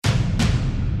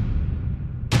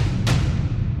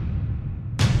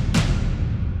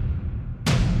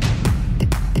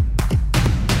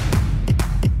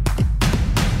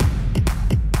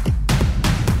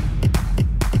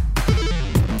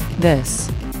This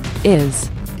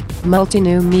is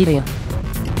Multinew Media.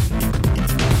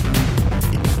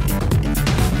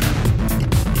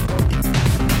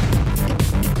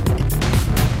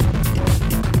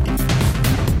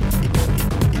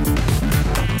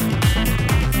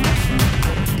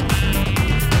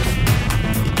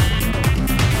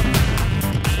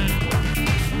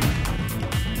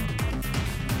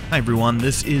 Hi everyone,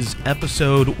 this is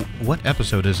what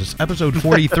episode is this? Episode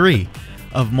 43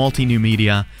 of Multinew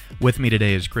Media. With me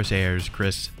today is Chris Ayers.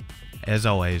 Chris, as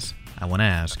always, I want to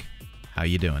ask, how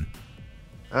you doing?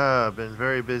 I've been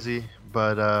very busy,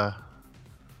 but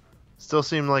still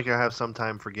seem like I have some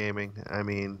time for gaming. I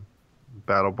mean,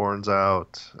 Battleborn's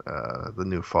out, the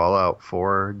new Fallout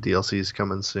 4 DLC's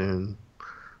coming soon.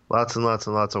 Lots and lots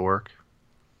and lots of work.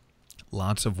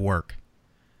 Lots of work.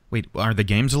 Wait, are the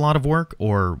games a lot of work,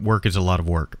 or work is a lot of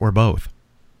work, or both?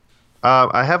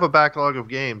 I have a backlog of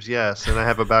games, yes, and I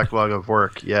have a backlog of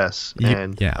work, yes.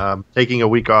 I'm taking a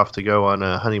week off to go on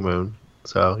a honeymoon.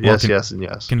 So, yes, yes, and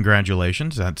yes.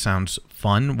 Congratulations. That sounds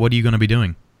fun. What are you going to be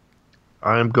doing?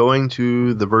 I'm going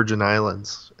to the Virgin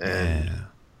Islands and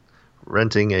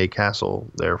renting a castle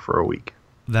there for a week.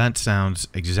 That sounds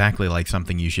exactly like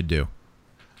something you should do.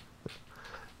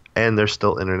 And there's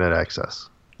still internet access.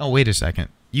 Oh, wait a second.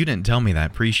 You didn't tell me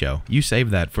that pre-show. You saved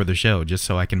that for the show just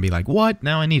so I can be like, what?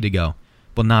 Now I need to go.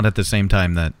 But not at the same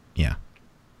time that, yeah.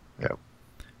 Yep.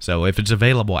 So if it's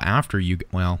available after you,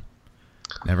 well,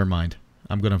 never mind.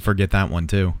 I'm going to forget that one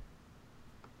too.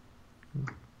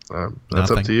 That's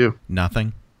up to you.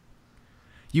 Nothing.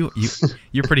 You're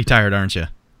pretty tired, aren't you?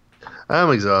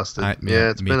 I'm exhausted.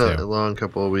 It's been a long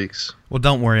couple of weeks. Well,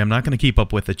 don't worry. I'm not going to keep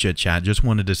up with the chit-chat. Just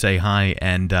wanted to say hi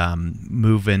and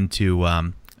move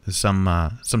into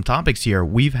some topics here.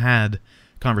 We've had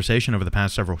conversation over the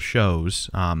past several shows.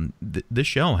 This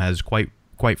show has quite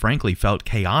frankly felt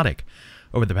chaotic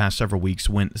over the past several weeks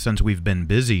since we've been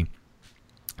busy.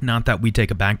 Not that we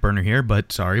take a back burner here,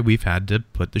 but sorry, we've had to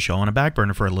put the show on a back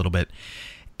burner for a little bit.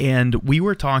 And we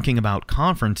were talking about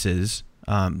conferences.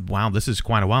 Wow, this is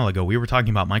quite a while ago. We were talking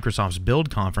about Microsoft's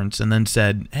Build conference and then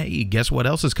said, hey, guess what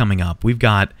else is coming up? We've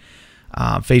got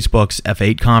Facebook's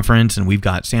F8 conference, and we've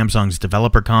got Samsung's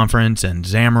developer conference and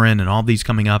Xamarin and all these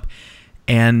coming up.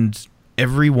 And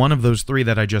every one of those three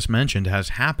that I just mentioned has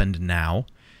happened now.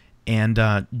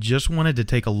 And just wanted to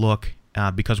take a look,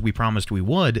 because we promised we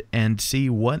would, and see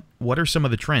what are some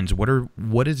of the trends.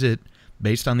 What is it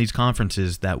based on these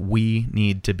conferences that we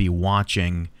need to be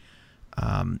watching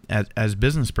as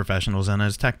business professionals and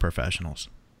as tech professionals?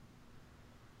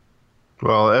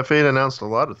 Well, F8 announced a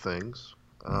lot of things.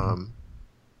 And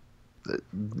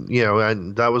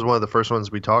that was one of the first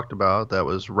ones we talked about. That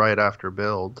was right after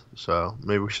Build, so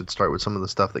maybe we should start with some of the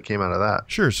stuff that came out of that.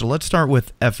 Sure, so let's start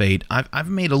with F8. I've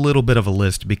made a little bit of a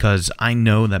list because I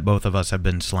know that both of us have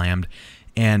been slammed,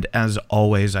 and as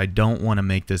always, I don't want to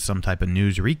make this some type of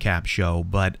news recap show,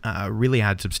 but really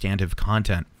add substantive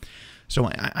content.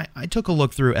 So I took a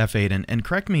look through F8, and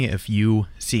correct me if you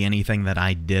see anything that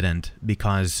I didn't,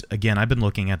 because, again, I've been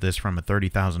looking at this from a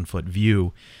 30,000-foot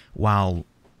view while,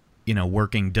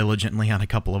 working diligently on a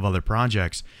couple of other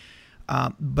projects.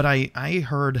 But I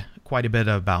heard quite a bit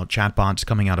about chatbots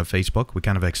coming out of Facebook. We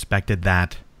kind of expected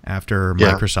that after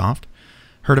Microsoft.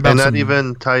 Heard about that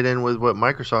even tied in with what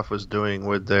Microsoft was doing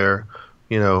with their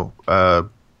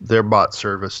bot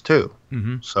service too.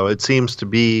 Mm-hmm. So it seems to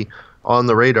be on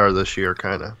the radar this year,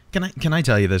 kind of. Can I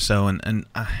tell you this, though? And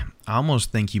I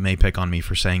almost think you may pick on me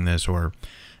for saying this, or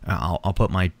I'll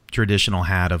put my traditional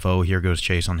hat of, here goes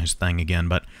Chase on his thing again.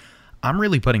 But I'm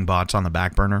really putting bots on the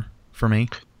back burner for me.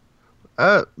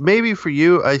 Maybe for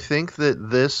you, I think that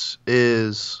this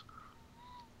is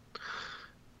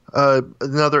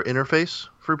another interface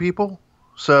for people.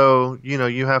 So,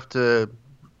 you have to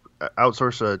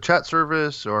outsource a chat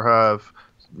service or have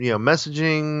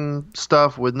messaging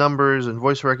stuff with numbers and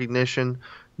voice recognition.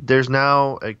 There's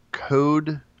now a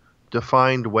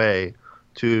code-defined way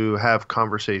to have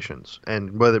conversations,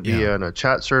 and whether it be on a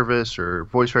chat service or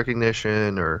voice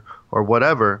recognition or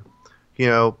whatever,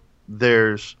 these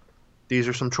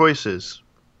are some choices.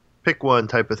 Pick one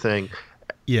type of thing.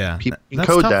 Yeah, people can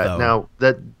code that. Though. Now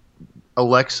that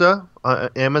Alexa,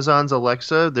 Amazon's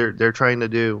Alexa, they're trying to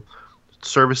do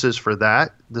services for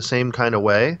that the same kind of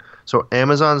way. So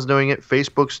Amazon's doing it,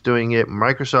 Facebook's doing it,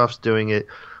 Microsoft's doing it.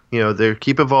 They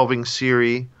keep evolving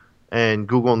Siri and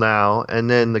Google Now, and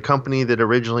then the company that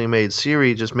originally made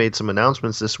Siri just made some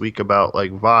announcements this week about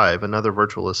like Vive, another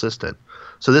virtual assistant.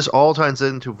 So this all ties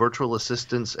into virtual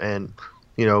assistants and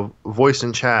voice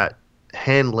and chat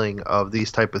handling of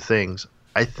these type of things.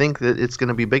 I think that it's going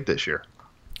to be big this year.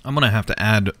 I'm going to have to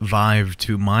add Vive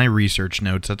to my research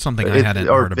notes. That's something I hadn't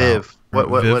or heard Viv, about.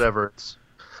 Viv? Whatever it's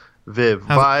Viv.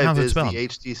 Vive how's it is the spelled?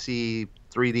 HTC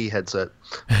 3D headset.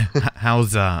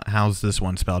 How's this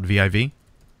one spelled? VIV?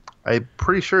 I'm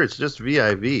pretty sure it's just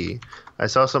VIV. I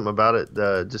saw something about it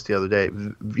just the other day.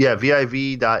 Yeah,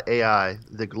 VIV.ai,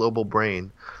 the global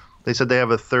brain. They said they have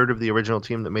a third of the original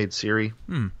team that made Siri.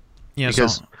 Yeah,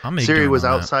 Because so I'll make Siri note was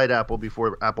on that. outside Apple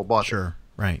before Apple bought it. Sure,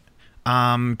 right.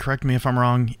 Correct me if I'm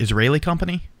wrong. Israeli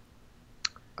company?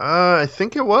 I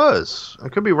think it was. I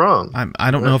could be wrong.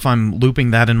 I don't know if I'm looping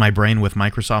that in my brain with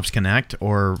Microsoft's Connect,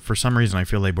 or for some reason I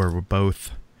feel they were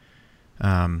both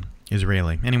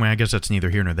Israeli. Anyway, I guess that's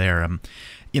neither here nor there. And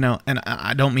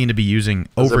I don't mean to be Does it matter?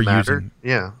 overusing.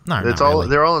 Yeah. No, it's not all. really.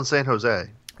 They're all in San Jose.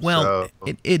 Well,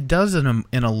 so. it does in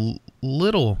a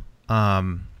little.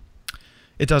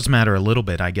 It does matter a little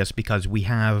bit, I guess, because we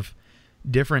have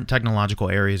different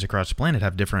technological areas across the planet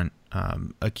have different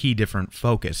different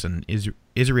focus, and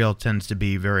Israel tends to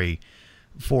be very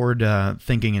forward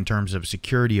thinking in terms of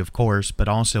security, of course, but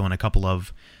also in a couple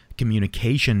of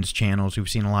communications channels. We've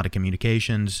seen a lot of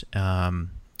communications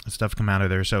stuff come out of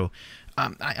there, so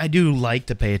I do like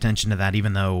to pay attention to that,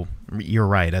 even though you're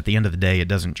right. At the end of the day, it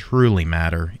doesn't truly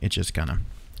matter. It just kind of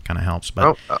helps.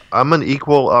 But I'm an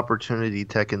equal opportunity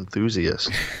tech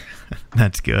enthusiast.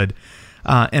 That's good.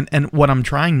 And what I'm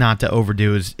trying not to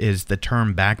overdo is the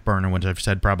term back burner, which I've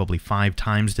said probably 5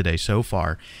 times today so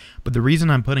far. But the reason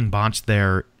I'm putting bots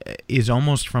there is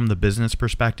almost from the business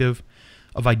perspective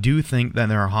of I do think that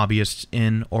there are hobbyists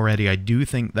in already. I do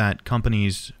think that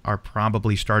companies are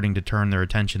probably starting to turn their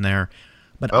attention there.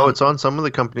 But it's on some of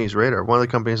the companies' radar. One of the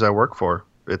companies I work for,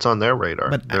 it's on their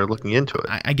radar. But they're looking into it.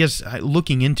 I guess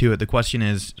looking into it, the question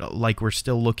is, like, we're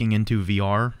still looking into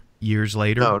VR years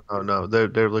later? No.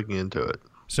 They're looking into it.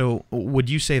 So would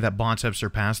you say that bots have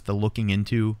surpassed the looking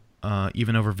into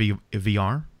even over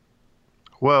VR?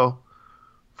 Well,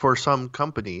 for some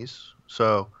companies,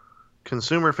 so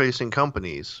consumer-facing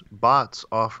companies, bots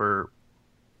offer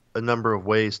a number of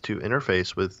ways to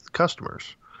interface with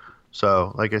customers.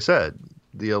 So, like I said,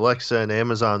 the Alexa and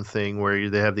Amazon thing where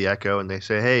they have the Echo and they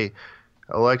say, hey,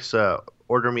 Alexa,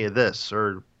 order me this,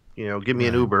 or give me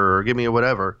an Uber, or give me a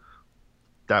whatever.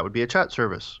 That would be a chat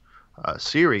service.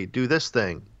 Siri, do this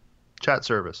thing, chat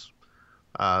service.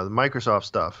 The Microsoft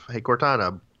stuff, hey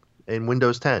Cortana, in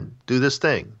Windows 10, do this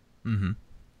thing. Mm-hmm.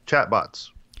 Chatbots.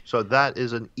 So that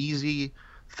is an easy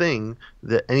thing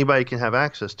that anybody can have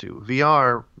access to.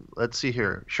 VR, let's see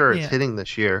here. Sure, it's hitting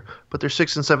this year, but they're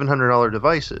 $600 and $700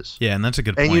 devices. Yeah, and that's a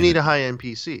good point. And you need a high-end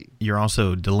PC. You're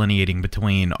also delineating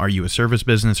between, are you a service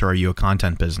business or are you a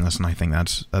content business? And I think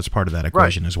that's part of that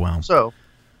equation as well. So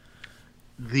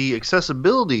the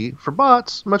accessibility for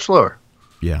bots much lower.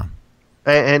 Yeah.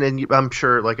 And I'm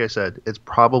sure, like I said, it's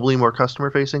probably more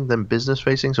customer-facing than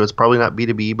business-facing, so it's probably not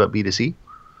B2B but B2C.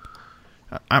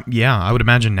 Yeah, I would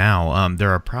imagine now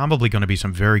there are probably going to be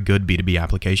some very good B2B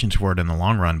applications for it in the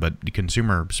long run, but the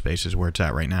consumer space is where it's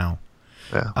at right now.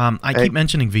 Yeah. I keep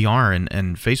mentioning VR,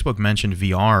 and Facebook mentioned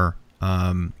VR,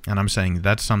 and I'm saying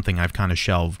that's something I've kind of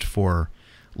shelved for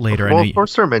later. Well, of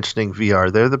course they're mentioning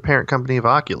VR. They're the parent company of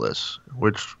Oculus,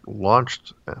 which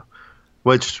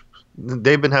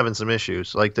they've been having some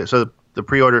issues. So the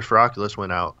pre-orders for Oculus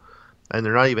went out, and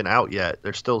they're not even out yet.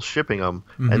 They're still shipping them,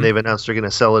 and they've announced they're going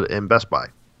to sell it in Best Buy.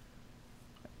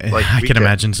 I can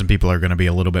imagine some people are going to be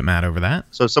a little bit mad over that.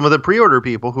 So some of the pre-order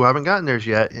people who haven't gotten theirs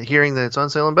yet, hearing that it's on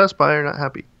sale in Best Buy, are not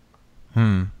happy.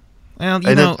 Well,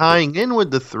 then tying in with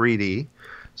the 3D,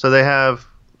 so they have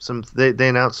they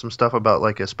announced some stuff about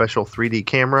like a special 3D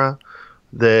camera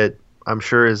that I'm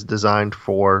sure is designed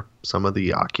for some of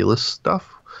the Oculus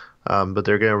stuff. But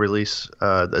they're going to release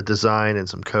a design and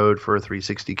some code for a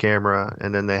 360 camera,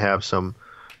 and then they have some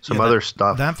other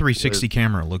stuff. That 360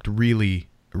 camera looked really,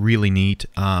 really neat.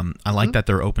 I like that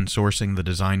they're open sourcing the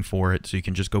design for it, so you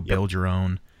can just go build your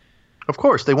own. Of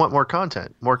course, they want more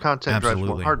content. More content drives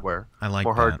more hardware. I like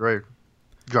more that. hardware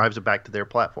drives it back to their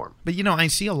platform. But I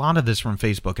see a lot of this from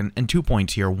Facebook, and 2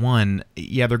 points here. One,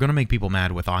 they're going to make people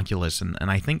mad with Oculus, and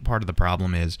I think part of the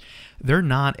problem is they're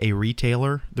not a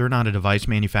retailer. They're not a device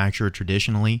manufacturer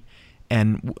traditionally.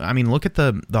 And, I mean, look at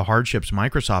the hardships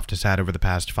Microsoft has had over the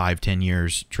past 5-10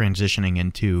 years transitioning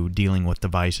into dealing with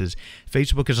devices.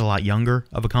 Facebook is a lot younger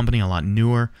of a company, a lot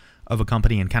newer of a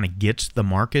company, and kind of gets the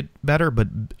market better. But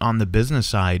on the business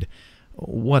side,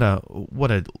 what a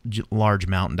large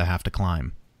mountain to have to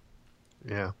climb.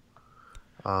 Yeah.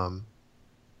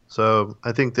 So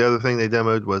I think the other thing they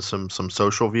demoed was some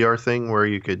social VR thing where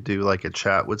you could do like a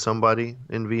chat with somebody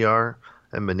in VR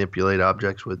and manipulate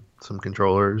objects with some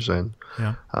controllers and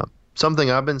something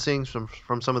I've been seeing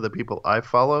from some of the people I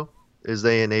follow is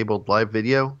they enabled live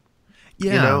video,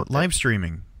 Yeah, live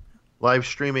streaming. live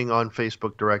streaming on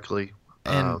Facebook directly.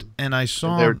 And I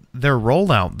saw their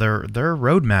rollout, their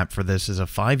roadmap for this is a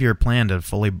 5-year plan to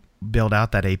fully build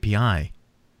out that API.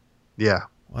 Yeah.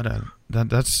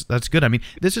 That's good. I mean,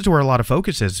 this is where a lot of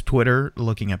focus is. Twitter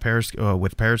looking at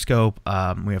with Periscope.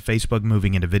 We have Facebook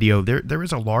moving into video. There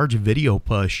is a large video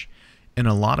push in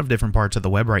a lot of different parts of the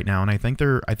web right now, and I think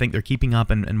they're keeping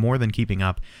up, and more than keeping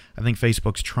up. I think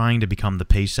Facebook's trying to become the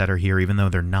pace setter here, even though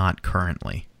they're not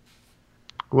currently.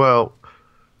 Well,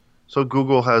 so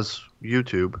Google has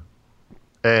YouTube,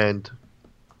 and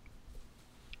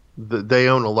they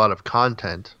own a lot of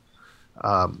content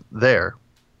there.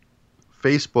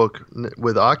 Facebook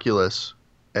with Oculus,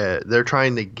 they're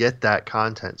trying to get that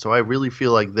content. So I really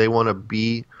feel like they want to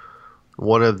be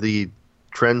one of the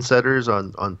trendsetters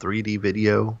on 3D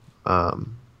video.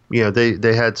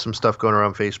 They had some stuff going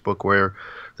around Facebook where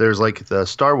there's like the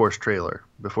Star Wars trailer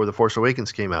before The Force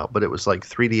Awakens came out, but it was like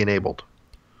 3D enabled.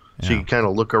 Yeah. So you kind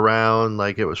of look around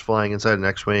like it was flying inside an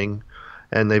X-Wing,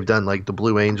 and they've done like the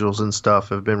Blue Angels and stuff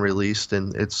have been released,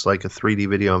 and it's like a 3D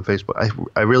video on Facebook.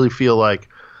 I really feel like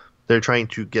they're trying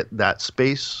to get that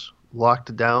space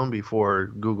locked down before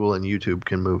Google and YouTube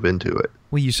can move into it.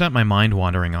 Well, you sent my mind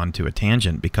wandering onto a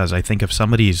tangent, because I think if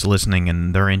somebody's listening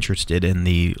and they're interested in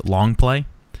the long play,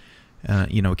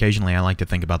 occasionally I like to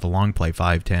think about the long play,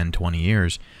 5, 10, 20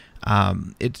 years.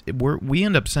 We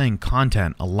end up saying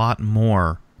content a lot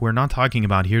more. We're not talking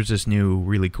about here's this new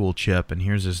really cool chip and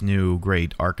here's this new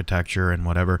great architecture and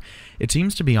whatever. It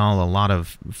seems to be a lot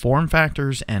of form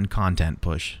factors and content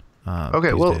push.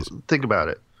 Okay, well, think about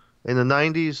it. In the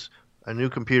 90s, a new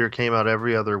computer came out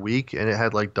every other week, and it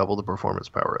had like double the performance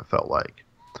power, it felt like.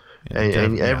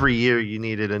 And every year you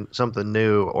needed something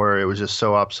new, or it was just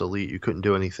so obsolete you couldn't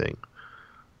do anything.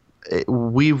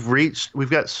 We've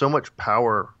got so much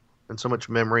power and so much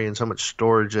memory and so much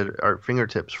storage at our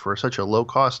fingertips for such a low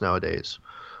cost nowadays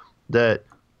that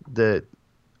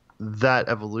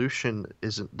evolution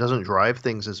doesn't drive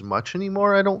things as much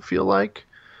anymore, I don't feel like.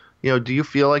 Do you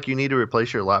feel like you need to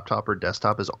replace your laptop or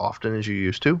desktop as often as you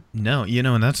used to? No,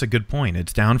 and that's a good point.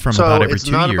 It's down from about every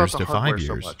 2 years to 5 years.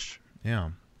 So much. Yeah.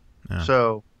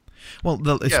 So,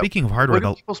 speaking of hardware, what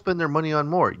do people spend their money on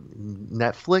more?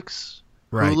 Netflix,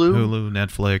 right? Hulu,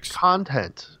 Netflix,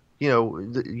 content.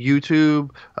 YouTube.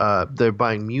 They're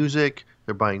buying music.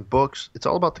 They're buying books. It's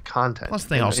all about the content. Plus,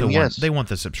 they want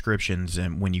the subscriptions,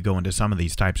 and when you go into some of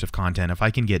these types of content, if I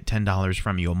can get $10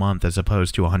 from you a month as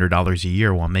opposed to $100 a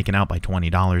year, well, I'm making out by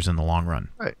 $20 in the long run.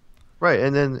 Right,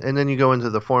 and then you go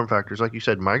into the form factors, like you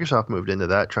said. Microsoft moved into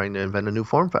that, trying to invent a new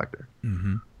form factor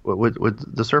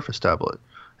with the Surface tablet,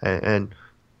 and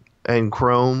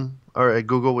Chrome or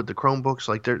Google with the Chromebooks.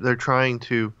 Like they're trying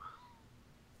to,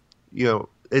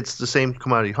 it's the same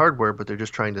commodity hardware, but they're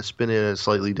just trying to spin it in a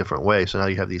slightly different way. So now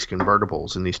you have these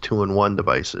convertibles and these 2-in-1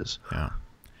 devices. Yeah.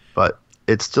 But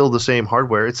it's still the same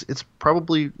hardware. It's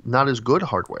probably not as good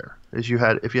hardware as you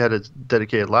had if you had a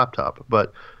dedicated laptop,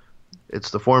 but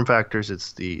it's the form factors,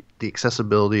 it's the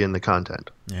accessibility and the content.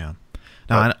 Yeah.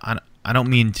 Now, I don't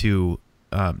mean to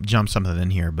jump something in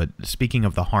here, but speaking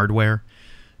of the hardware,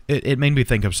 it made me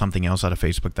think of something else out of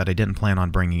Facebook that I didn't plan on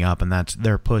bringing up, and that's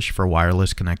their push for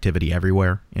wireless connectivity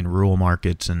everywhere in rural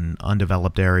markets and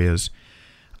undeveloped areas.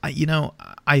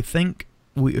 I think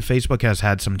Facebook has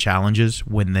had some challenges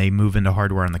when they move into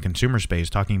hardware in the consumer space,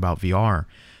 talking about VR,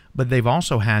 but they've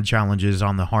also had challenges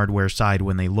on the hardware side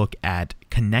when they look at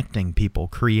connecting people,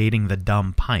 creating the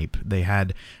dumb pipe. They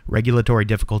had regulatory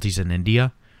difficulties in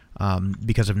India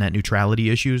because of net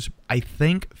neutrality issues. I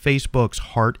think Facebook's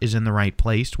heart is in the right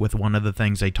place with one of the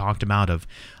things they talked about of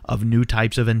new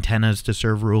types of antennas to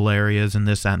serve rural areas and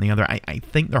this, that, and the other. I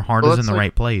think their heart is in the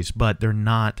right place, but they're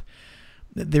not.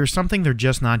 There's something they're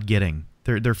just not getting.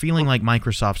 They're feeling like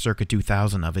Microsoft circa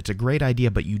 2000 of it's a great idea,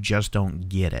 but you just don't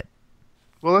get it.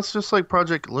 Well, that's just like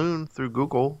Project Loon through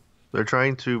Google. They're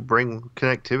trying to bring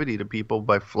connectivity to people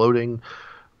by floating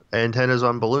antennas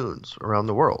on balloons around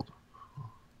the world.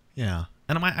 Yeah,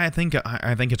 and I think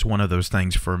it's one of those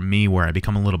things for me where I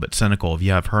become a little bit cynical of,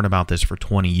 I've heard about this for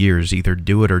 20 years. Either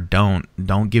do it or don't.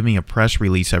 Don't give me a press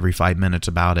release every 5 minutes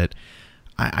about it.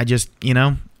 I just,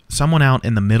 someone out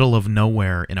in the middle of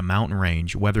nowhere in a mountain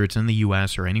range, whether it's in the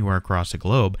U.S. or anywhere across the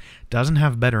globe, doesn't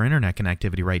have better internet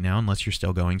connectivity right now unless you're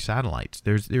still going satellites.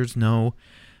 There's no...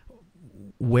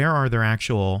 Where are there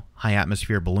actual high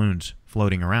atmosphere balloons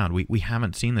floating around? We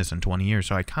haven't seen this in 20 years,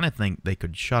 so I kind of think they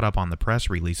could shut up on the press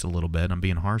release a little bit. I'm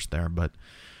being harsh there, but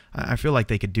I feel like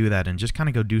they could do that and just kind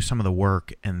of go do some of the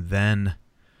work and then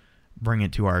bring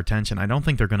it to our attention. I don't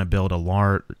think they're going to build a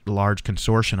large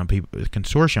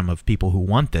consortium of people who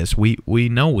want this. We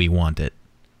know we want it.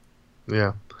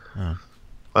 Yeah.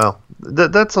 Well,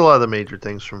 that's a lot of the major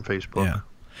things from Facebook. Yeah.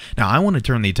 Now, I want to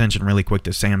turn the attention really quick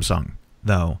to Samsung,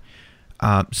 though.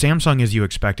 Samsung, as you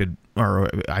expected, or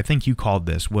I think you called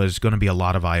this, was going to be a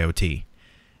lot of IoT.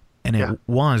 And it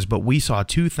was, but we saw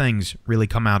two things really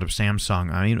come out of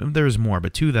Samsung. I mean, there's more,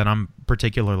 but two that I'm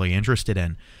particularly interested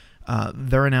in.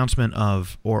 Their announcement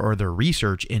of, or their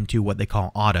research into what they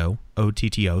call Otto,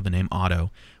 O-T-T-O, the name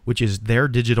Otto, which is their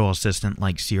digital assistant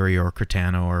like Siri or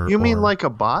Cortana or... You mean like a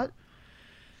bot?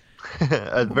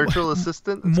 A virtual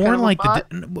assistant? More like I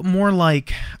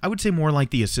would say more like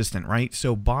the assistant, right?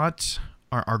 So bots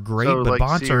are great, So, but like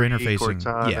bots Siri, are interfacing.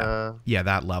 Cortana. Yeah,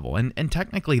 that level. And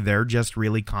technically they're just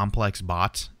really complex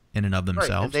bots in and of Right,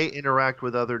 themselves. and they interact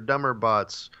with other dumber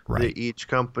bots Right. that each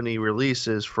company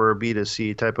releases for a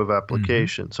B2C type of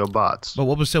application. So bots. But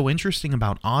what was so interesting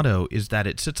about Otto is that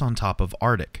it sits on top of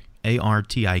Arctic,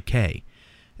 A-R-T-I-K.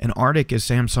 And Arctic is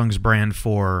Samsung's brand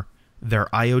for their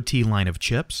IoT line of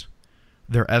chips,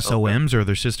 their SOMs, or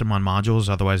their system on modules,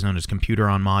 otherwise known as computer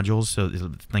on modules. So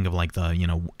think of like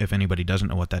the, if anybody doesn't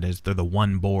know what that is, they're the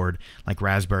one board, like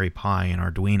Raspberry Pi and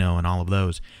Arduino and all of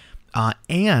those.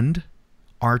 And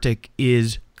Arctic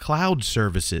is cloud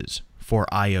services for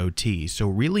IoT. So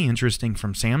really interesting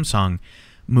from Samsung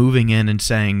moving in and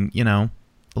saying,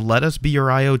 let us be your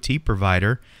IoT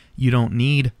provider. You don't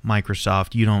need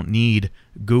Microsoft. You don't need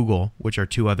Google, which are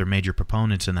two other major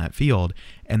proponents in that field.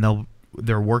 And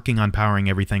they're working on powering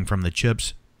everything from the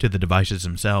chips to the devices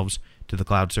themselves to the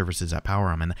cloud services that power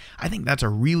them. And I think that's a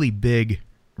really big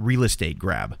real estate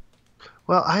grab.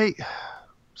 Well,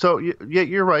 So yeah,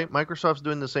 you're right. Microsoft's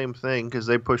doing the same thing because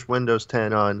they push Windows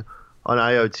 10 on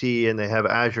IoT and they have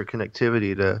Azure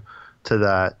connectivity to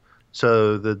that,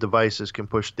 so the devices can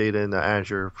push data into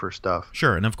Azure for stuff.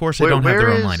 Sure, and of course they don't have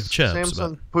their own line of chips. Where is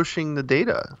Samsung pushing the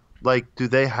data? Like, do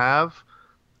they have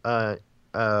an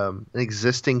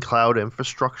existing cloud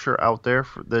infrastructure out there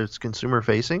that's consumer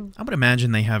facing? I would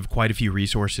imagine they have quite a few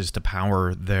resources to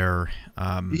power their.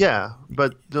 Yeah,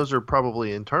 but those are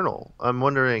probably internal. I'm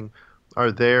wondering,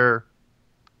 are there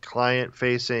client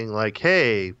facing, like,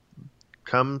 hey,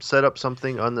 come set up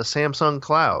something on the Samsung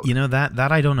cloud?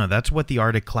 That I don't know. That's what the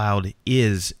Arctic Cloud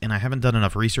is, and I haven't done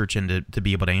enough research into to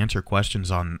be able to answer questions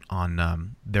on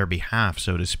their behalf,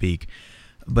 so to speak.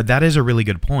 But that is a really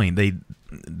good point.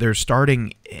 They're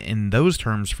starting in those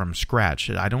terms from scratch.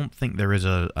 I don't think there is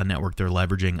a network they're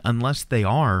leveraging unless they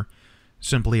are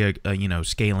simply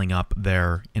scaling up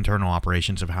their internal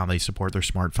operations of how they support their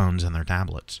smartphones and their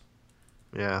tablets.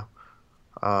 Yeah.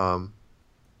 I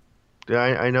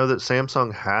know that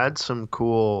Samsung had some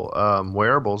cool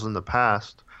wearables in the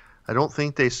past. I don't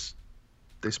think they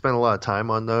spent a lot of time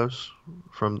on those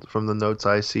from the notes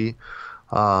I see.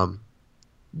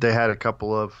 They had a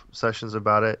couple of sessions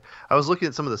about it. I was looking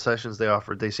at some of the sessions they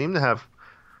offered. They seem to have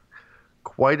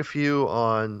quite a few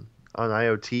on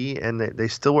IoT, and they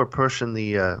still were pushing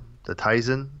the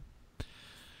Tizen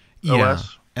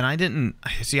OS. And I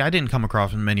didn't come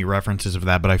across many references of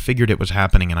that, but I figured it was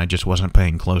happening, and I just wasn't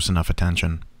paying close enough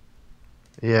attention.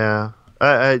 Yeah,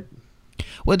 well,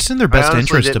 it's in their best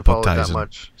interest to put Tizen. That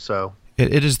much, so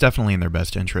it is definitely in their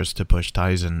best interest to push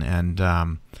Tizen, and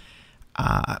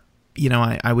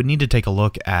I would need to take a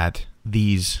look at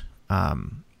these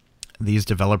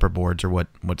developer boards, or what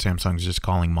Samsung's just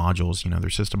calling modules. Their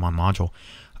system on module.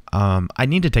 I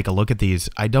need to take a look at these.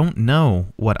 I don't know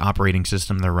what operating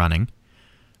system they're running.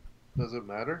 Does it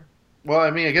matter? Well,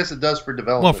 I mean, I guess it does for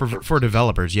developers. Well, for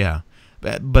developers, yeah.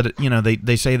 But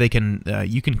they say they can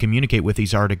you can communicate with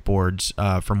these Arctic boards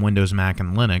from Windows, Mac,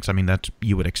 and Linux. I mean,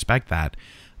 you would expect that,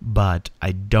 but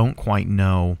I don't quite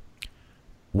know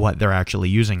what they're actually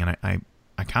using, and I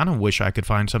kind of wish I could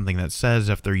find something that says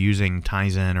if they're using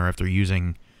Tizen or if they're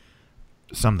using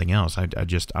something else.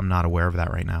 I'm not aware of that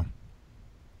right now.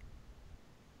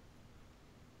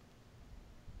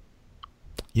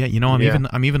 Yeah,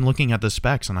 I'm even looking at the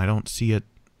specs and I don't see it.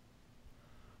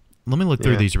 Let me look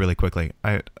through these really quickly.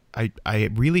 I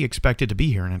really expect it to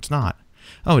be here and it's not.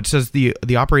 Oh, it says the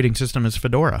operating system is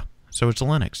Fedora, so it's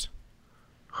Linux.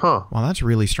 Huh. Well, that's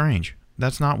really strange.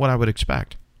 That's not what I would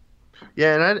expect.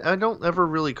 Yeah, and I don't ever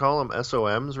really call them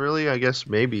SOMs, really. I guess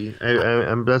maybe.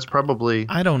 That's probably...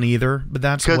 I don't either, but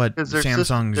that's what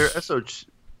Samsung's...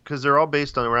 Because they're all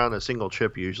based around a single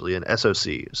chip, usually, an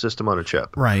SoC, system on a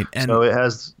chip. Right. And so it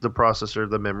has the processor,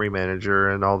 the memory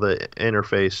manager, and all the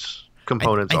interface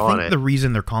components on it. I think the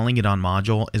reason they're calling it on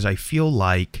module is I feel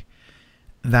like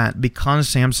that because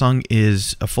Samsung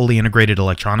is a fully integrated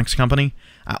electronics company,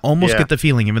 I almost get the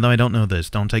feeling, even though I don't know this,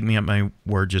 don't take me at my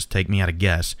word, just take me at a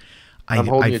guess. I'm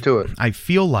holding you to it. I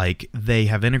feel like they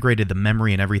have integrated the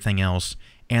memory and everything else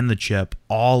and the chip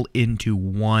all into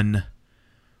one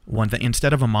thing.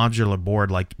 Instead of a modular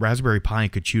board, like Raspberry Pi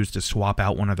could choose to swap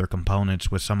out one of their components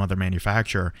with some other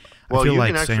manufacturer. Well, I feel you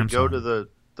like can actually Samsung, go to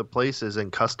the places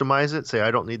and customize it. Say,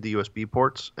 I don't need the USB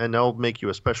ports, and they'll make you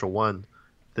a special one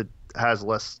that has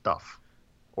less stuff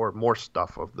or more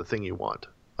stuff of the thing you want.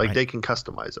 Like they can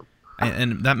customize them.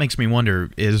 And that makes me wonder,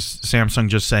 is Samsung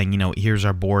just saying, here's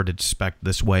our board, it's spec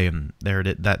this way, and there it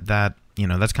is. That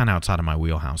that's kind of outside of my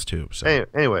wheelhouse too. So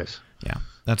anyways. Yeah,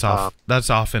 that's off. That's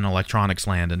off in electronics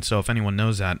land, and so if anyone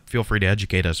knows that, feel free to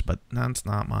educate us. But that's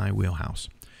not my wheelhouse.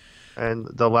 And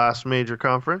the last major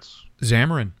conference,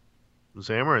 Xamarin,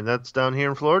 that's down here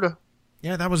in Florida.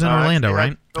 Yeah, that was in Orlando,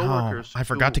 right? Oh, I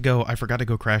forgot to go. I forgot to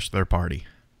go crash their party.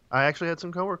 I actually had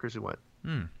some coworkers who went.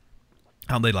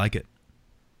 How'd they like it?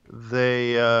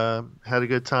 They had a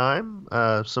good time.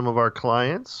 Some of our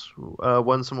clients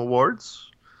won some awards.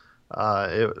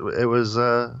 It was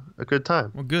a good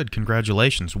time. Well, good.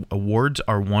 Congratulations. Awards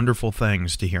are wonderful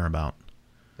things to hear about.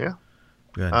 Yeah.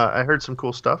 Good. I heard some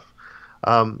cool stuff,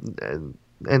 and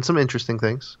some interesting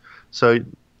things. So,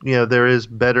 there is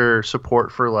better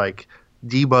support for like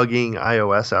debugging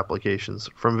iOS applications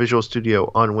from Visual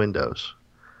Studio on Windows.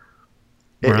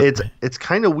 It's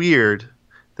kind of weird,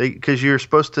 because you're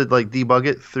supposed to like debug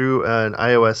it through an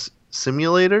iOS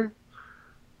simulator.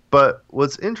 But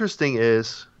what's interesting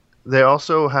is they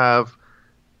also have,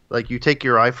 like, you take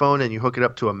your iPhone and you hook it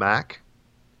up to a Mac,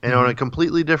 and on a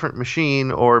completely different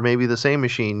machine, or maybe the same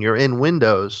machine, you're in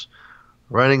Windows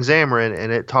running Xamarin,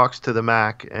 and it talks to the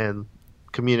Mac and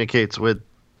communicates with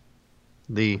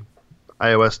the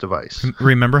iOS device.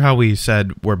 Remember how we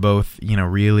said we're both,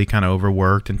 really kind of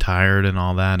overworked and tired and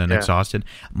all that and exhausted?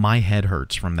 My head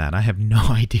hurts from that. I have no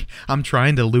idea. I'm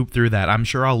trying to loop through that. I'm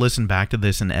sure I'll listen back to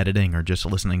this in editing or just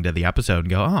listening to the episode and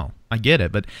go, oh, I get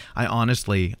it. But I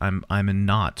honestly, I'm in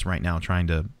knots right now trying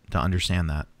to understand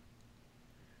that.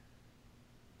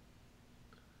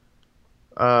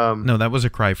 No, that was a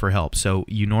cry for help. So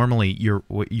you normally, you're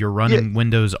running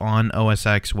Windows on OS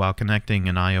X while connecting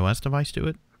an iOS device to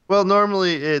it? Well,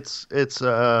 normally it's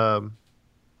I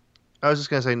was just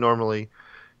going to say normally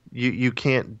you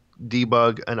can't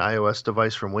debug an iOS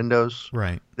device from Windows.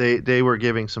 Right. They were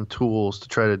giving some tools to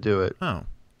try to do it. Oh.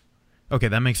 Okay,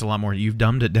 that makes a lot more. You've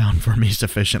dumbed it down for me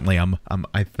sufficiently.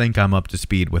 I think I'm up to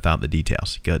speed without the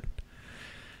details. Good.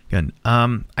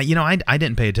 I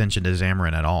didn't pay attention to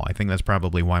Xamarin at all. I think that's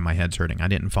probably why my head's hurting. I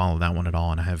didn't follow that one at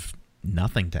all, and I have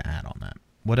nothing to add on that.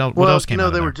 What else? What else came out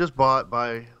of they there? were just bought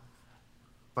by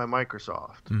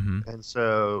Microsoft, and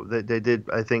so they did,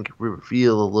 I think,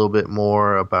 reveal a little bit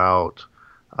more about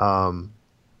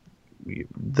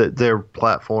their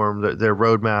platform, their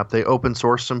roadmap. They open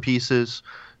source some pieces,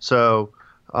 so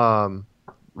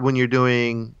when you're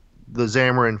doing the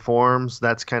Xamarin Forms,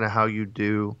 that's kind of how you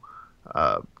do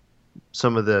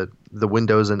some of the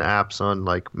Windows and apps on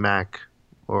like Mac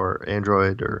or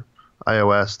Android or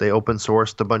iOS. They open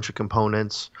sourced a bunch of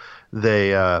components.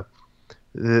 They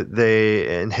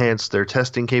enhanced their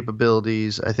testing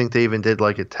capabilities. I think they even did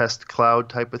like a test cloud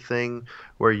type of thing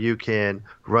where you can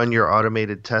run your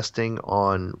automated testing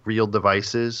on real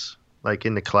devices, like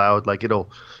in the cloud. Like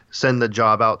it'll send the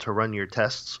job out to run your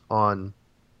tests on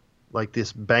like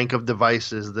this bank of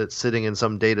devices that's sitting in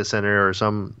some data center or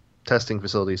some testing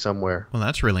facility somewhere. Well,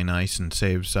 that's really nice and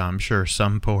saves, I'm sure,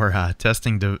 some poor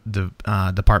testing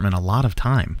department a lot of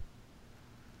time.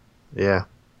 Yeah.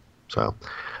 So,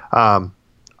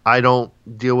 I don't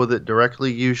deal with it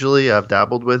directly usually. I've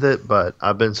dabbled with it, but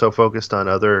I've been so focused on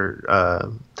other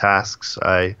tasks.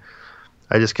 I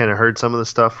just kind of heard some of the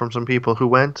stuff from some people who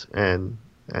went and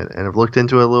have looked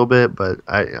into it a little bit, but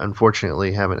I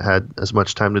unfortunately haven't had as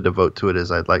much time to devote to it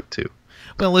as I'd like to.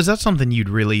 Well, is that something you'd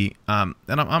really, and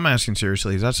I'm asking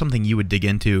seriously, is that something you would dig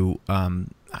into?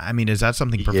 I mean, is that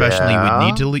something professionally you would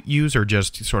need to use or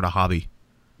just sort of hobby?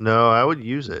 No, I would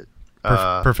use it.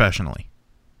 Professionally?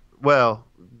 Well,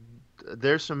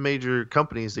 there's some major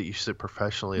companies that use it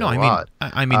professionally a lot.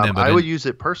 I mean them, but I would use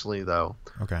it personally, though.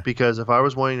 Okay. Because if I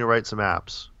was wanting to write some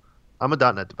apps, I'm a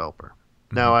 .NET developer.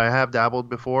 Mm-hmm. Now, I have dabbled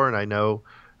before, and I know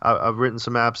I've written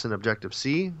some apps in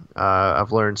Objective-C.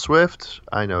 I've learned Swift.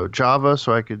 I know Java,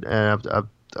 so I could. And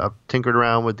I've tinkered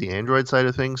around with the Android side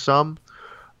of things some.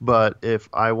 But if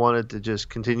I wanted to just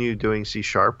continue doing C#,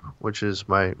 which is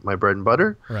my bread and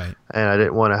butter, right, and I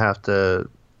didn't want to have to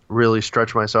really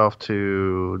stretch myself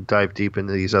to dive deep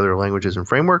into these other languages and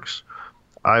frameworks,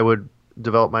 I would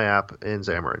develop my app in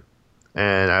Xamarin.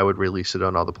 and I would release it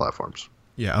on all the platforms.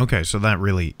 Yeah. Okay. So that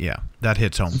really, that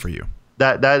hits home for you.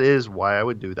 That is why I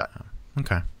would do that.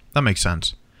 Okay. That makes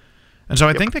sense. And so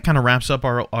I think that kind of wraps up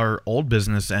our old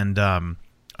business, and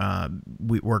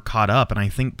we're caught up. And I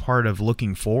think part of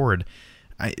looking forward,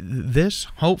 this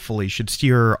hopefully should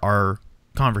steer our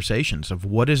conversations of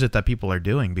what is it that people are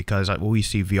doing, because we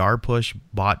see VR push,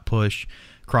 bot push,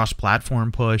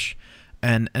 cross-platform push,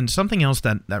 and something else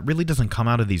that really doesn't come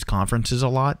out of these conferences a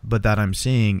lot, but that I'm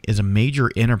seeing is a major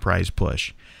enterprise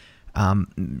push.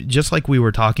 Just like we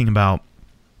were talking about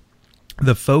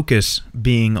the focus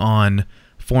being on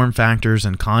form factors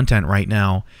and content right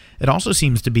now, it also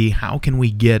seems to be how can we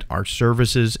get our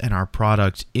services and our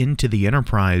products into the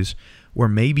enterprise where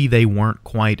maybe they weren't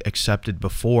quite accepted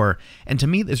before. And to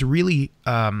me, this really,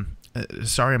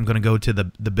 sorry, I'm going to go to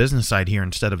the business side here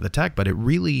instead of the tech, but it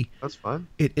really, that's fine.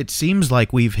 It seems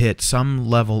like we've hit some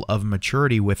level of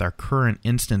maturity with our current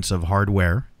instance of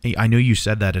hardware. I know you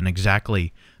said that in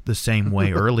exactly the same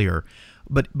way earlier.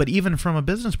 But even from a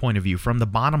business point of view, from the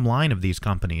bottom line of these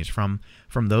companies, from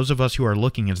those of us who are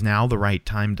looking, is now the right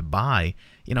time to buy?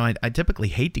 I typically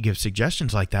hate to give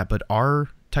suggestions like that, but our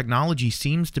technology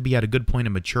seems to be at a good point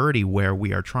of maturity where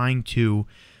we are trying to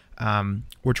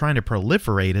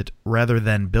proliferate it rather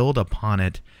than build upon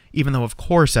it. Even though, of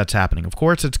course, that's happening. Of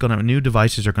course, new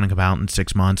devices are going to come out in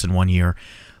 6 months and 1 year,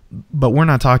 but we're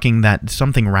not talking that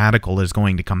something radical is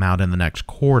going to come out in the next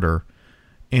quarter.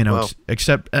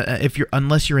 Except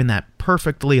unless you're in that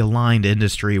perfectly aligned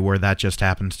industry where that just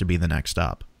happens to be the next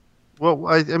stop. Well,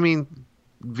 I mean,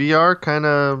 VR kind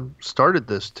of started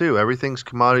this too. Everything's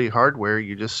commodity hardware.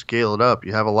 You just scale it up.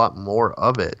 You have a lot more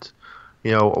of it.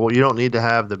 You don't need to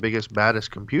have the biggest,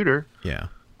 baddest computer. Yeah.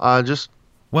 Just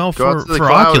well, for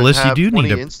Oculus, you do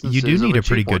need a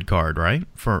pretty good card, right?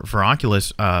 For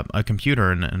Oculus, a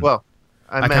computer and well,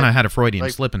 I kind of had a Freudian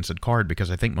slip and said card because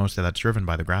I think most of that's driven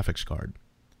by the graphics card.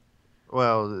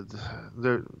 Well,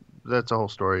 that's a whole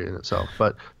story in itself.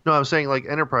 But no, I'm saying like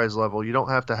enterprise level, you don't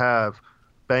have to have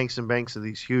banks and banks of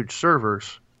these huge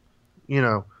servers.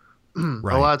 Right.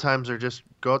 A lot of times they're just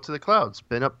go out to the cloud,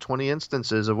 spin up 20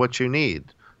 instances of what you need,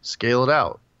 scale it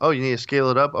out. Oh, you need to scale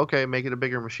it up? Okay, make it a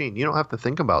bigger machine. You don't have to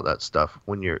think about that stuff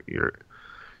when you're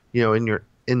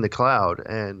in the cloud.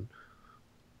 And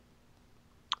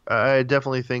I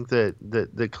definitely think that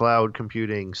the cloud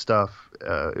computing stuff,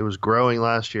 it was growing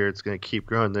last year. It's going to keep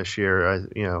growing this year.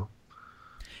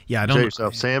 Yeah, I don't know.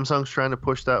 Yourself. Samsung's trying to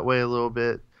push that way a little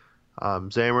bit.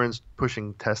 Xamarin's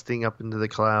pushing testing up into the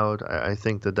cloud. I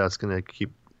think that's going to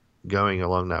keep going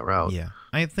along that route. Yeah,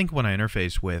 I think when I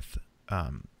interface with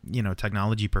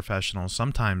technology professionals,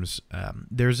 sometimes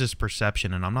there's this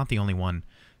perception, and I'm not the only one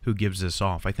who gives this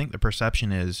off. I think the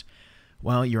perception is,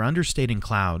 well, you're understating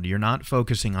cloud. You're not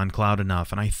focusing on cloud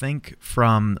enough. And I think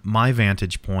from my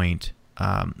vantage point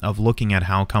of looking at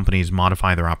how companies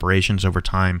modify their operations over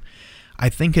time, I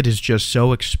think it is just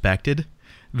so expected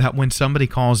that when somebody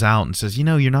calls out and says,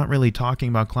 you're not really talking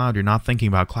about cloud, you're not thinking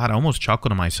about cloud, I almost chuckle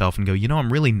to myself and go,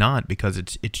 I'm really not, because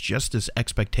it's just this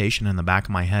expectation in the back of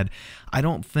my head. I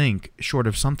don't think, short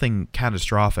of something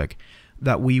catastrophic,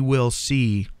 that we will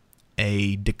see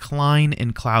a decline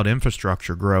in cloud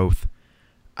infrastructure growth.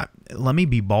 Let me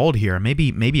be bold here,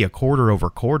 maybe a quarter over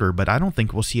quarter, but I don't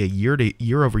think we'll see a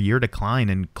year over year decline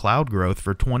in cloud growth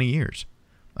for 20 years.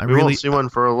 We won't see one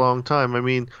for a long time. I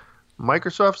mean,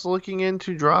 Microsoft's looking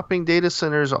into dropping data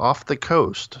centers off the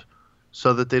coast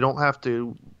so that they don't have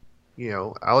to,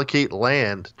 allocate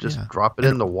land, just drop it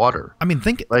in the water. I mean,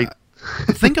 think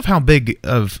of how big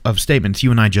of statements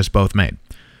you and I just both made.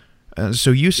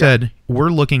 So you said we're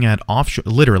looking at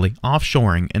literally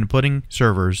offshoring and putting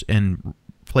servers in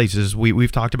places.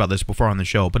 We've talked about this before on the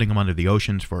show, putting them under the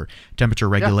oceans for temperature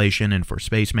regulation and for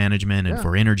space management and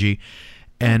for energy.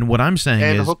 And what I'm saying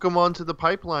is, hook them onto the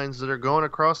pipelines that are going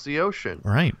across the ocean.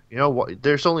 Right.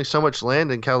 There's only so much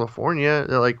land in California,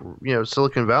 like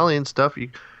Silicon Valley and stuff. You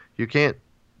can't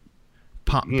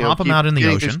pop them out in the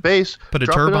ocean. Space, put a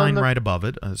turbine right above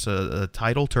it. It's a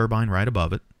tidal turbine right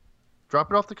above it. Drop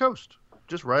it off the coast,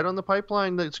 just right on the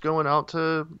pipeline that's going out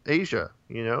to Asia,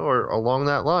 or along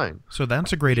that line. So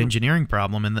that's a great engineering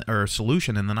problem or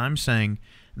solution. And then I'm saying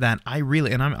that I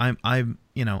really, and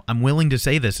I'm willing to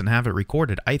say this and have it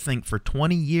recorded. I think for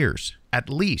 20 years at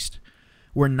least,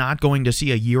 we're not going to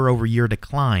see a year-over-year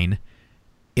decline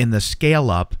in the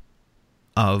scale-up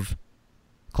of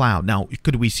cloud. Now,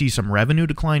 could we see some revenue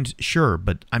declines? Sure,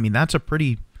 but I mean that's a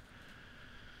pretty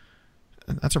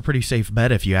safe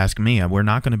bet if you ask me. We're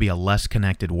not going to be a less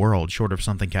connected world, short of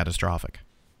something catastrophic.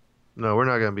 No, we're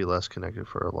not going to be less connected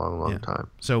for a long, long time.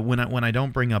 So when I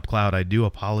don't bring up cloud, I do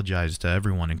apologize to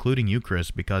everyone, including you,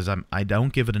 Chris, because I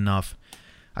don't give it enough.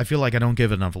 I feel like I don't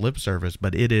give it enough lip service,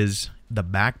 but it is the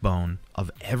backbone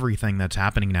of everything that's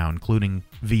happening now, including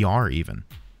VR even.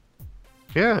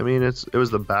 Yeah, I mean it was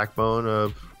the backbone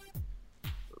of.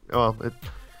 Well,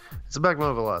 it's the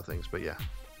backbone of a lot of things, but yeah.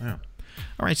 Yeah.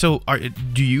 All right. So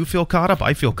do you feel caught up?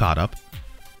 I feel caught up.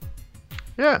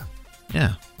 Yeah.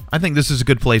 Yeah. I think this is a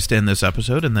good place to end this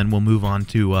episode, and then we'll move on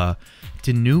to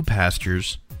new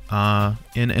pastures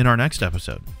in our next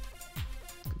episode.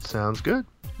 Sounds good.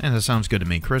 And that sounds good to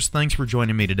me. Chris, thanks for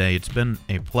joining me today. It's been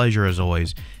a pleasure as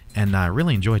always, and I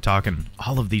really enjoy talking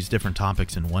all of these different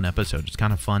topics in one episode. It's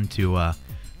kind of fun to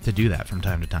do that from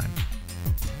time to time.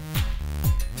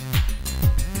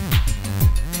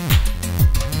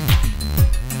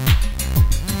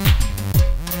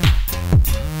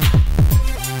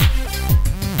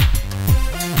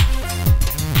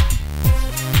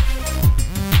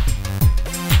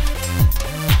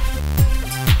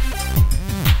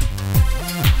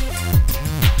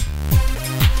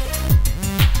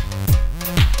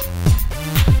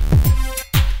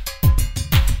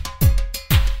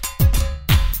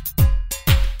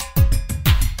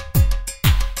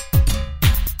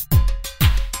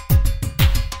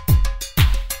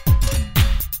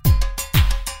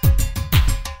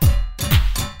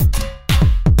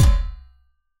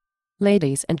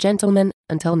 Ladies and gentlemen,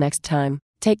 until next time,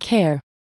 take care.